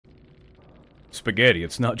spaghetti.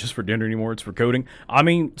 It's not just for dinner anymore, it's for coding. I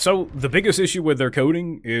mean, so the biggest issue with their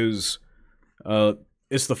coding is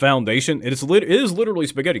it's the foundation. It is literally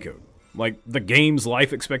spaghetti code. Like, the game's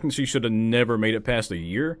life expectancy should have never made it past a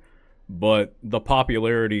year, but the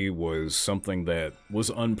popularity was something that was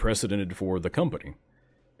unprecedented for the company.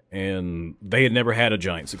 And they had never had a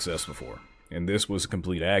giant success before. And this was a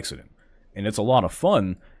complete accident. And it's a lot of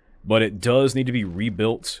fun, but it does need to be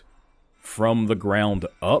rebuilt from the ground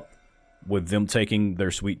up, with them taking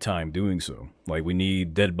their sweet time doing so. Like, we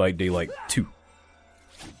need Dead by Daylight 2.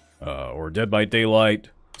 Or Dead by Daylight,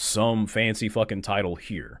 some fancy fucking title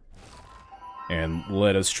here. And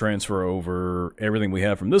let us transfer over everything we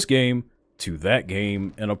have from this game to that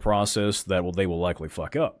game in a process that they will likely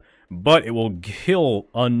fuck up. But it will kill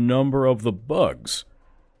a number of the bugs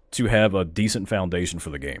to have a decent foundation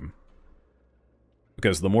for the game.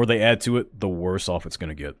 Because the more they add to it, the worse off it's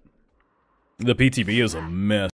going to get. The PTB is a mess.